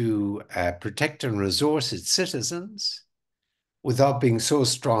to protect and resource its citizens without being so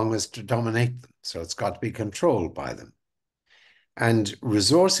strong as to dominate them. So it's got to be controlled by them. And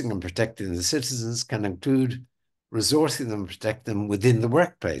resourcing and protecting the citizens can include resourcing them and protect them within the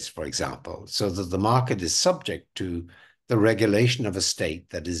workplace, for example, so that the market is subject to the regulation of a state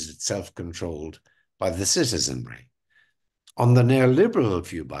that is itself controlled by the citizenry. On the neoliberal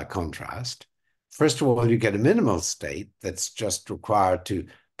view, by contrast, first of all, you get a minimal state that's just required to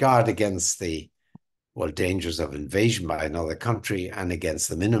guard against the dangers of invasion by another country and against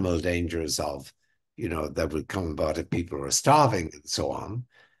the minimal dangers of, that would come about if people are starving and so on.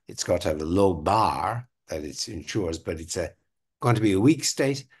 It's got to have a low bar that it ensures, but it's going to be a weak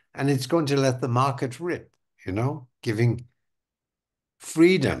state, and it's going to let the market rip, giving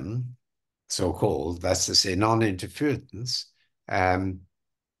freedom, so-called, that's to say non-interference,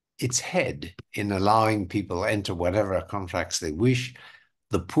 its head in allowing people enter whatever contracts they wish.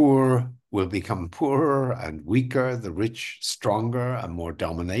 The poor will become poorer and weaker, the rich stronger and more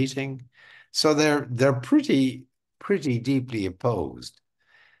dominating. So they're pretty deeply opposed.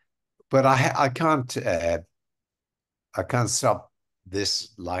 But I can't stop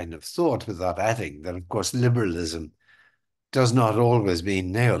this line of thought without adding that, of course, liberalism does not always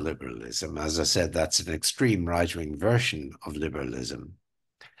mean neoliberalism. As I said, that's an extreme right-wing version of liberalism.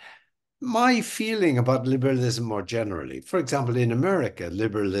 My feeling about liberalism more generally, for example, in America,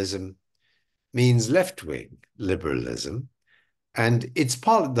 liberalism means left-wing liberalism, and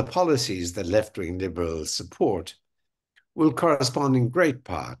the policies that left-wing liberals support will correspond in great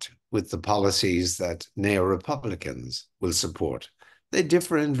part with the policies that neo-Republicans will support. They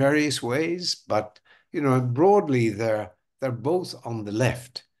differ in various ways, but broadly they're both on the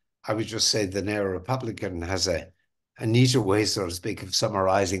left. I would just say the neo-Republican has a neater way, so to speak, of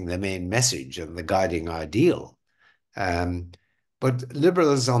summarizing the main message and the guiding ideal. But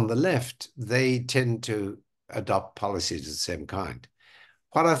liberals on the left, they tend to adopt policies of the same kind.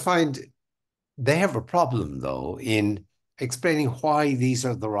 What I find they have a problem, though, in explaining why these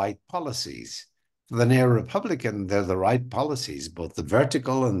are the right policies. For the neo-Republican, they're the right policies, both the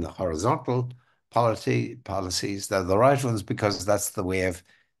vertical and the horizontal policies. They're the right ones because that's the way of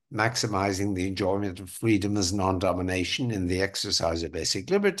maximizing the enjoyment of freedom as non-domination in the exercise of basic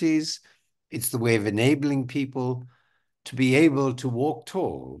liberties. It's the way of enabling people to be able to walk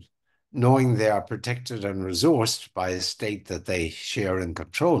tall, knowing they are protected and resourced by a state that they share in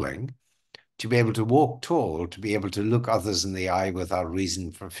controlling, to be able to walk tall, to be able to look others in the eye without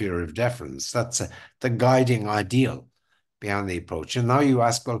reason for fear of deference. That's the guiding ideal behind the approach. And now you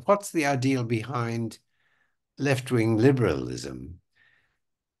ask, well, what's the ideal behind left-wing liberalism?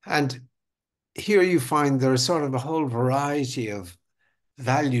 And here you find there's sort of a whole variety of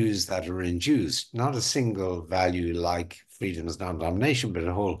values that are induced, not a single value like freedom as non-domination, but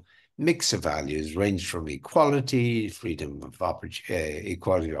a whole mix of values range from equality, freedom of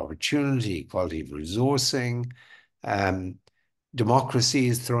equality of opportunity, equality of resourcing. Democracy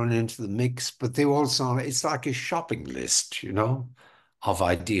is thrown into the mix, but they also, it's like a shopping list, of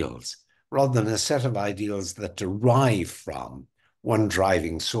ideals, rather than a set of ideals that derive from one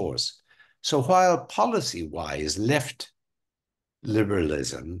driving source. So while policy-wise, left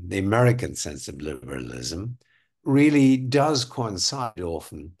liberalism, the American sense of liberalism, really does coincide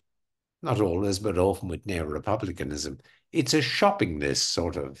often, not always, but often with neo-republicanism. It's a shopping list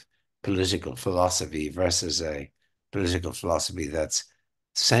sort of political philosophy versus a political philosophy that's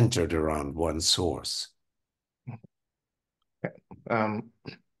centered around one source. Um,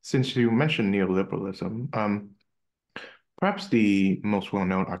 since you mentioned neoliberalism, perhaps the most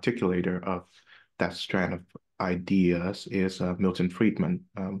well-known articulator of that strand of ideas is Milton Friedman.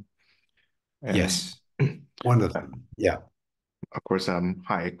 And Yes, one of uh, them. Yeah. of course,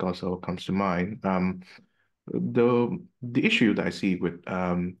 Hayek also comes to mind. The issue that I see with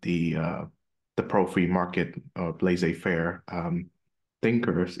the pro-free market or laissez-faire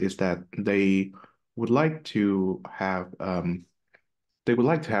thinkers is that would like to have they would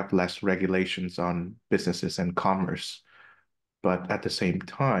like to have less regulations on businesses and commerce. But at the same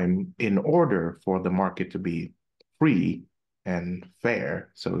time, in order for the market to be free, and fair,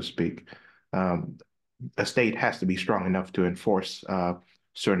 so to speak, um, a state has to be strong enough to enforce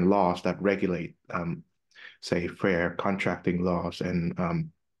certain laws that regulate, say, fair contracting laws and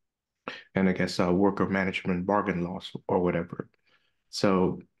I guess worker management bargain laws or whatever.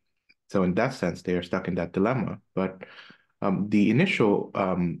 So, so in that sense, they are stuck in that dilemma. But the initial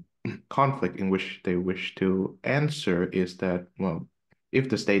conflict in which they wish to answer is that, well, if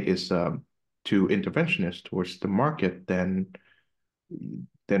the state is too interventionist towards the market, then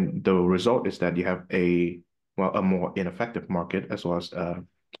the result is that you have a more ineffective market as well as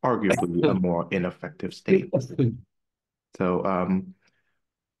arguably a more ineffective state. So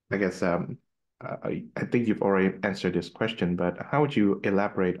I guess I think you've already answered this question, but how would you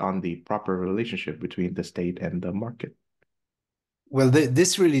elaborate on the proper relationship between the state and the market? Well,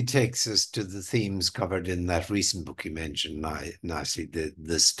 this really takes us to the themes covered in that recent book you mentioned nicely,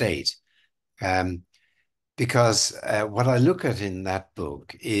 the state. Um, because what I look at in that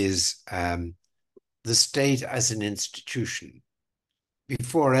book is the state as an institution.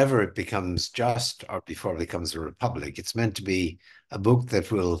 Before ever it becomes just, or before it becomes a republic, it's meant to be a book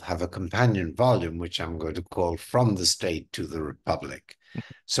that will have a companion volume, which I'm going to call From the State to the Republic.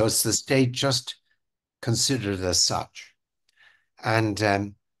 So it's the state just considered as such.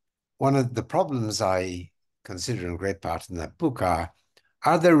 And one of the problems I consider in great part in that book are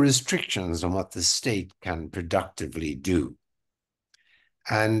there restrictions on what the state can productively do?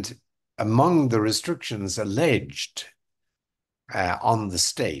 And among the restrictions alleged on the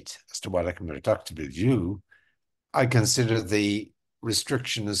state as to what it can productively do, I consider the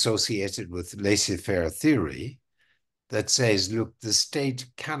restriction associated with laissez-faire theory that says, look, the state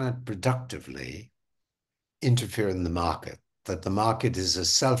cannot productively interfere in the market, that the market is a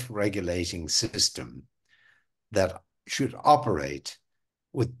self-regulating system that should operate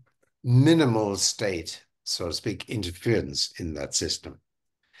with minimal state, so to speak, interference in that system.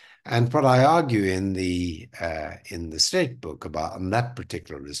 And what I argue in the state book about on that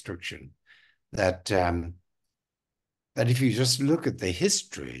particular restriction, that that if you just look at the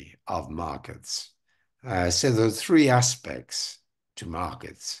history of markets, so there are three aspects to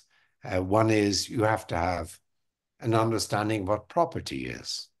markets. One is you have to have an understanding of what property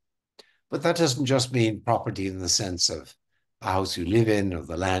is. But that doesn't just mean property in the sense of the house you live in or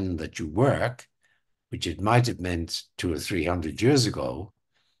the land that you work, which it might have meant 200 or 300 years ago.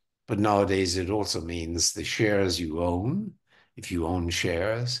 But nowadays it also means the shares you own, if you own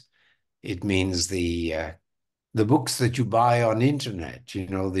shares. It means the books that you buy on internet, you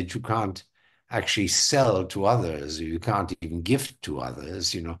know, that you can't actually sell to others, or you can't even gift to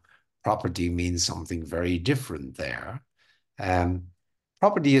others, you know. Property means something very different there. Um,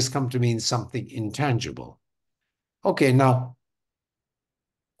 Property has come to mean something intangible. Okay, now,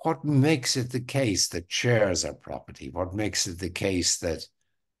 what makes it the case that shares are property? What makes it the case that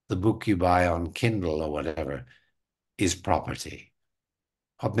the book you buy on Kindle or whatever is property?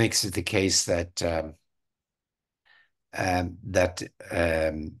 What makes it the case that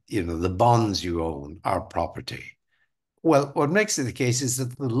you know, the bonds you own are property? Well, what makes it the case is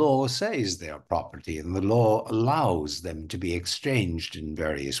that the law says they are property, and the law allows them to be exchanged in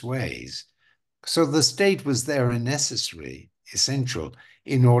various ways. So the state was there and necessary, essential,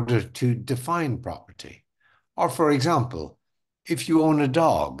 in order to define property. Or, for example, if you own a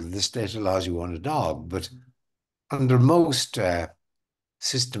dog, the state allows you to own a dog, but under most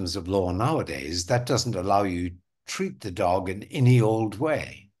systems of law nowadays, that doesn't allow you to treat the dog in any old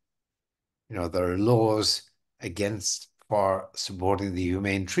way. You know, there are laws against for supporting the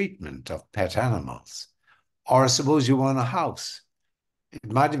humane treatment of pet animals. Or suppose you own a house.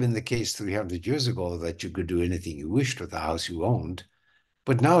 It might have been the case 300 years ago that you could do anything you wished with the house you owned,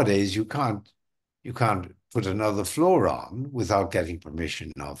 but nowadays you can't put another floor on without getting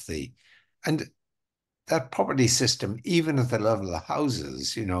permission of the, and that property system, even at the level of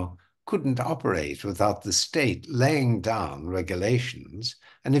houses, you know, couldn't operate without the state laying down regulations.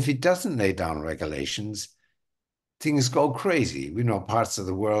 And if it doesn't lay down regulations, things go crazy. We know parts of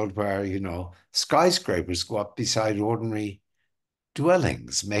the world where, you know, skyscrapers go up beside ordinary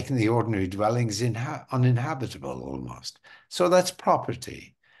dwellings, making the ordinary dwellings uninhabitable almost. So that's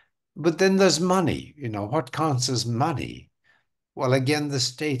property. But then there's money. You know, what counts as money? Well, again, the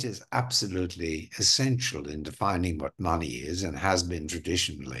state is absolutely essential in defining what money is and has been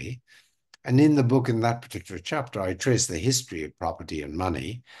traditionally. And in the book, in that particular chapter, I trace the history of property and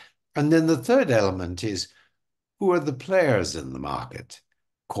money. And then the third element is, who are the players in the market?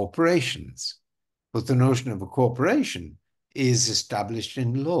 Corporations. But the notion of a corporation is established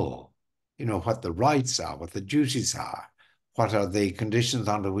in law. You know, what the rights are, what the duties are. What are the conditions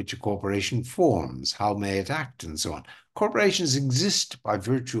under which a corporation forms? How may it act, and so on? Corporations exist by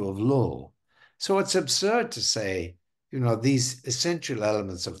virtue of law. So it's absurd to say, these essential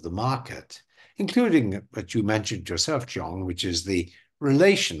elements of the market, including what you mentioned yourself, John, which is the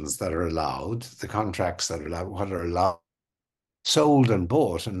relations that are allowed, the contracts that are allowed, what are allowed, sold and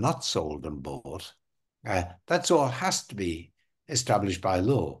bought and not sold and bought. That's all has to be established by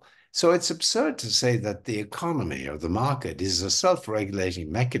law. So it's absurd to say that the economy or the market is a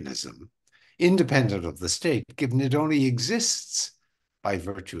self-regulating mechanism independent of the state, given it only exists by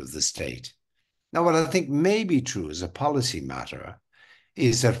virtue of the state. Now, what I think may be true as a policy matter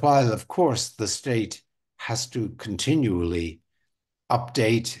is that while, of course, the state has to continually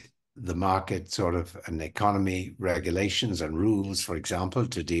update the market sort of an economy regulations and rules, for example,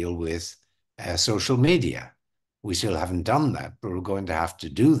 to deal with social media. We still haven't done that, but we're going to have to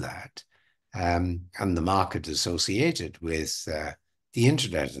do that. And the market associated with the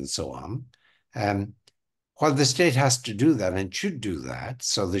internet and so on. While the state has to do that and should do that,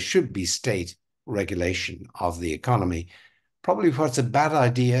 so there should be state regulation of the economy. Probably what's a bad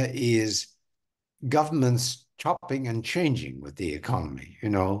idea is governments chopping and changing with the economy,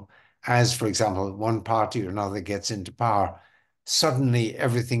 as, for example, one party or another gets into power, suddenly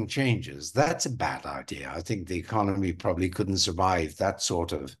everything changes. That's a bad idea. I think the economy probably couldn't survive that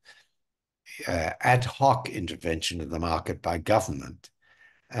sort of ad hoc intervention in the market by government.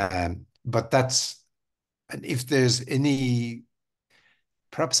 But if there's any,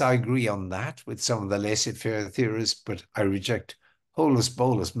 perhaps I agree on that with some of the laissez-faire theorists, but I reject holus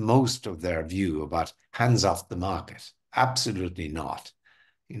bolus most of their view about hands off the market. Absolutely not.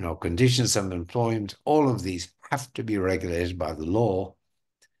 Conditions of employment, all of these have to be regulated by the law.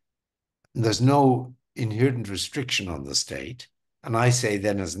 There's no inherent restriction on the state. And I say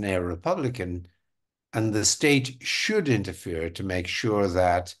then as an air Republican, and the state should interfere to make sure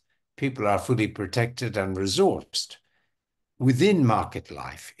that people are fully protected and resourced within market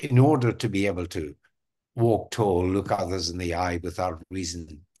life in order to be able to walk tall, look others in the eye without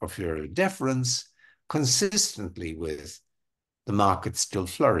reason or fear of deference, consistently with the market still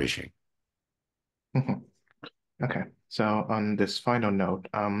flourishing. Mhm. Okay. So on this final note,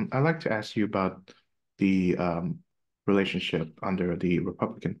 I'd like to ask you about the relationship under the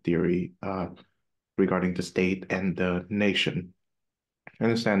Republican theory regarding the state and the nation. I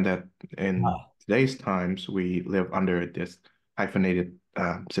understand that in Ah. today's times, we live under this hyphenated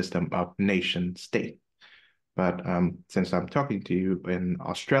system of nation state. But since I'm talking to you in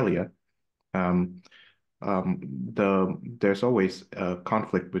Australia, um, there's always a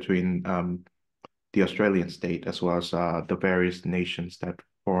conflict between the Australian state as well as the various nations that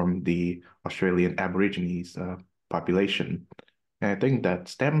form the Australian Aborigines population. And I think that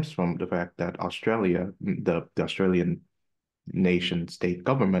stems from the fact that the Australian nation state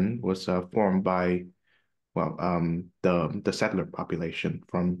government was formed by, well, the settler population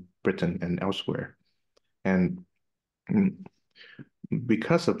from Britain and elsewhere. And mm,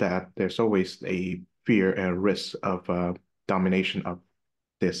 because of that, there's always a fear and risk of domination of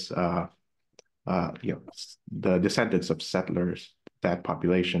this, the descendants of settlers, that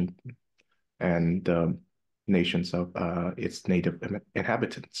population, and nations of its native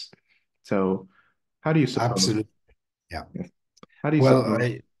inhabitants. So, how do you suppose? Absolutely. Yeah. How do you Well,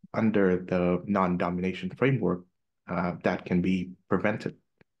 suppose under the non-domination framework that can be prevented?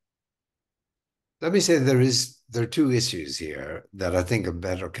 let me say there are two issues here that I think are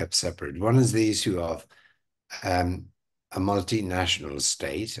better kept separate. One is the issue of um, a multinational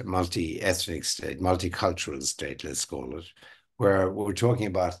state, a multi-ethnic state, multicultural state, let's call it, where we're talking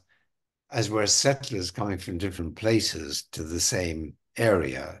about as we're settlers coming from different places to the same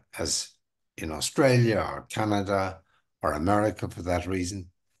area as in Australia or Canada or America for that reason.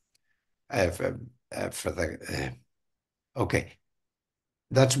 For the okay,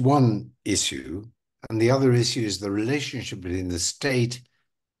 that's one issue, and the other issue is the relationship between the state,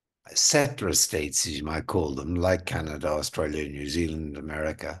 settler states, as you might call them, like Canada, Australia, New Zealand,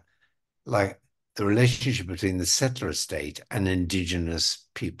 America, like the relationship between the settler state and indigenous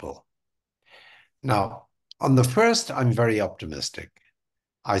people. Now, on the first, I'm very optimistic.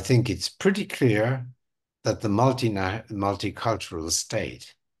 I think it's pretty clear that the multicultural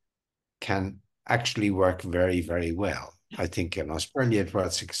state can actually work very, very well. I think in Australia it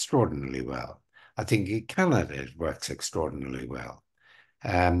works extraordinarily well. I think in Canada it works extraordinarily well.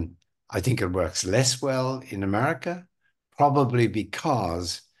 Um, I think it works less well in America, probably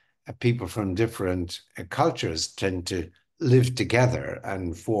because people from different cultures tend to live together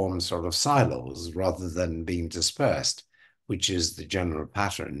and form sort of silos rather than being dispersed, which is the general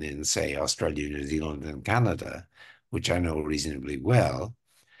pattern in, say, Australia, New Zealand, and Canada, which I know reasonably well.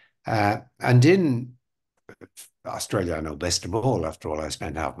 And in Australia, I know best of all. After all, I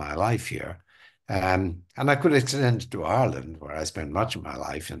spent half my life here. And I could extend it to Ireland, where I spent much of my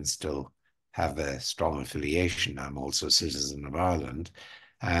life and still have a strong affiliation. I'm also a citizen of Ireland.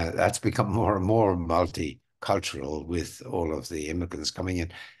 That's become more and more multicultural with all of the immigrants coming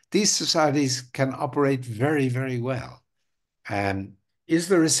in. These societies can operate very, very well. Is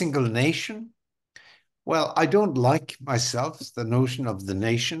there a single nation? Well, I don't like myself the notion of the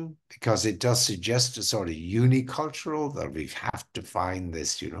nation because it does suggest a sort of unicultural that we have to find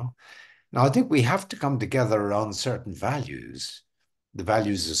this. Now, I think we have to come together around certain values, the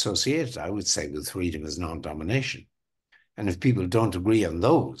values associated, I would say, with freedom as non-domination. And if people don't agree on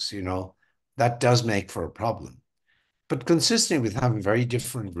those, that does make for a problem. But consistent with having very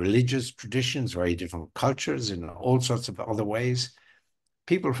different religious traditions, very different cultures in all sorts of other ways,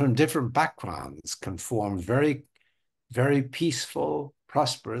 people from different backgrounds can form very, very peaceful,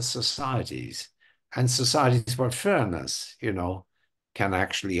 prosperous societies and societies where fairness, can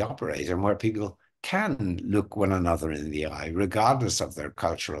actually operate and where people can look one another in the eye, regardless of their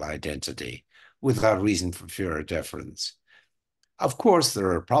cultural identity, without reason for fear or deference. Of course,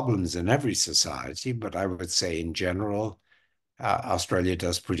 there are problems in every society, but I would say in general, Australia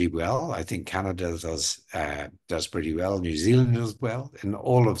does pretty well. I think Canada does pretty well. New Zealand does well in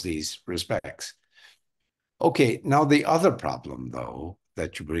all of these respects. Okay, now the other problem, though,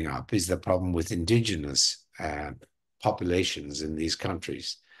 that you bring up is the problem with indigenous populations in these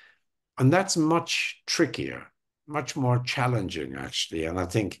countries. And that's much trickier, much more challenging, actually. And I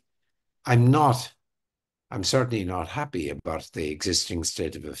think I'm not, I'm certainly not happy about the existing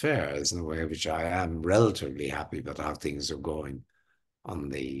state of affairs in the way in which I am relatively happy about how things are going on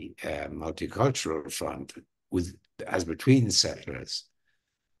the multicultural front as between settlers.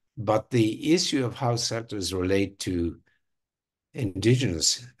 But the issue of how settlers relate to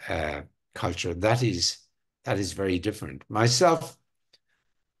indigenous culture, that is very different. Myself,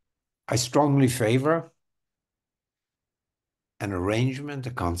 I strongly favor an arrangement,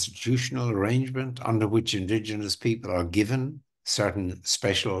 a constitutional arrangement under which indigenous people are given certain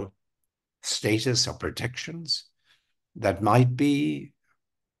special status or protections that might be,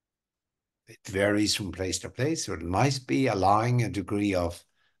 it varies from place to place, or it might be allowing a degree of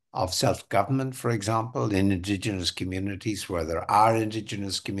self-government, for example, in indigenous communities where there are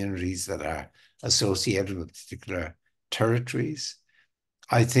indigenous communities that are associated with particular territories.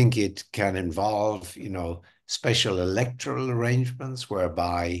 I think it can involve, special electoral arrangements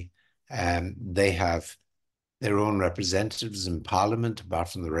whereby they have their own representatives in parliament, apart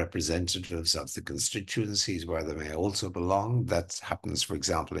from the representatives of the constituencies where they may also belong. That happens, for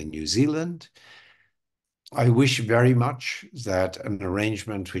example, in New Zealand. I wish very much that an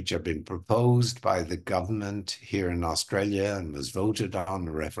arrangement which had been proposed by the government here in Australia and was voted on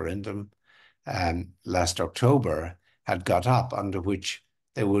a referendum last October had got up, under which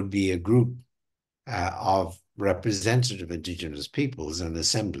there would be a group of representative Indigenous peoples, an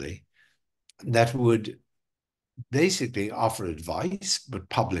assembly, that would basically offer advice, but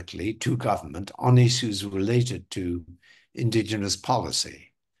publicly to government on issues related to Indigenous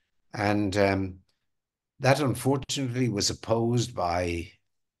policy. And that unfortunately was opposed by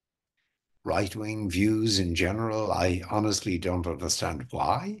right-wing views in general. I honestly don't understand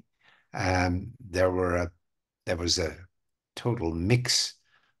why. There was a total mix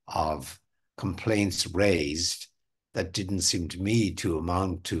of complaints raised that didn't seem to me to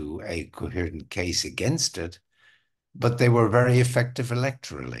amount to a coherent case against it, but they were very effective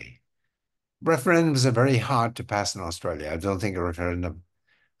electorally. Referendums are very hard to pass in Australia. I don't think a referendum,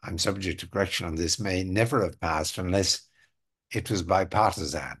 I'm subject to correction on this, may never have passed unless it was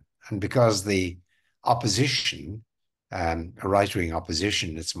bipartisan. And because the opposition, a right-wing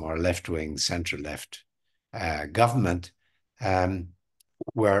opposition, it's more left-wing, center-left government,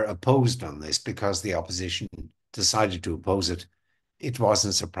 were opposed on this because the opposition decided to oppose it. It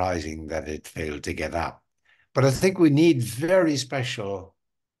wasn't surprising that it failed to get up. But I think we need very special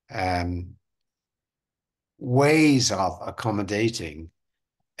ways of accommodating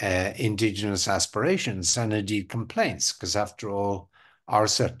Indigenous aspirations and indeed complaints, because after all, our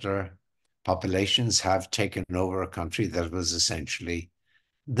settler populations have taken over a country that was essentially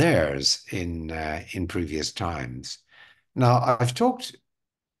theirs in previous times. Now,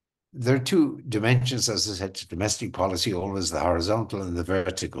 there are two dimensions, as I said, to domestic policy, always the horizontal and the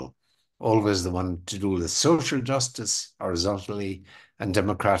vertical, always the one to do with social justice horizontally and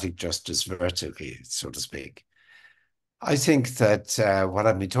democratic justice vertically, so to speak. I think that what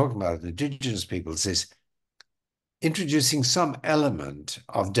I've been talking about with Indigenous peoples is introducing some element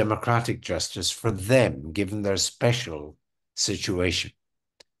of democratic justice for them, given their special situation.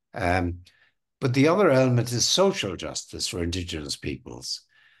 Um, but the other element is social justice for Indigenous peoples.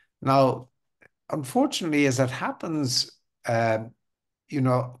 Now, unfortunately, as it happens, quite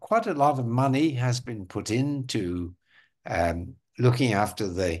a lot of money has been put into looking after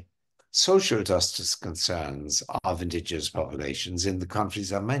the social justice concerns of Indigenous populations in the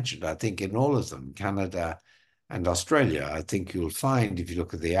countries I mentioned. I think in all of them, Canada and Australia, I think you'll find if you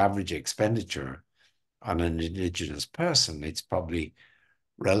look at the average expenditure on an Indigenous person, it's probably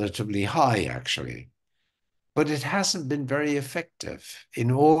relatively high, actually. But it hasn't been very effective.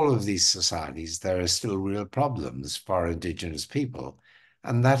 In all of these societies, there are still real problems for Indigenous people,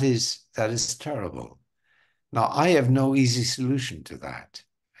 and that is terrible. Now, I have no easy solution to that,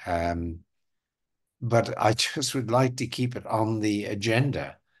 but I just would like to keep it on the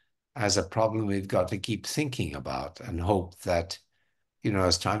agenda as a problem we've got to keep thinking about and hope that,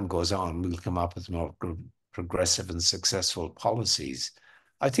 as time goes on, we'll come up with more progressive and successful policies.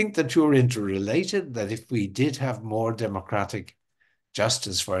 I think that you're interrelated, that if we did have more democratic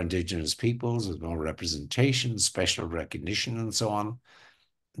justice for Indigenous peoples with more representation, special recognition, and so on,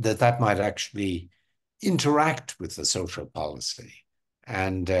 that might actually interact with the social policy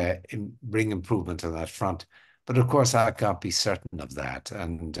and bring improvement on that front. But of course, I can't be certain of that.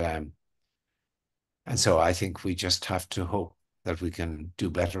 And so I think we just have to hope that we can do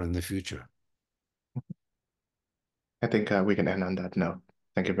better in the future. I think we can end on that note.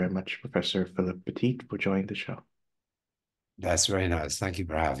 Thank you very much, Professor Philip Pettit, for joining the show. That's very nice. Thank you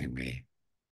for having me.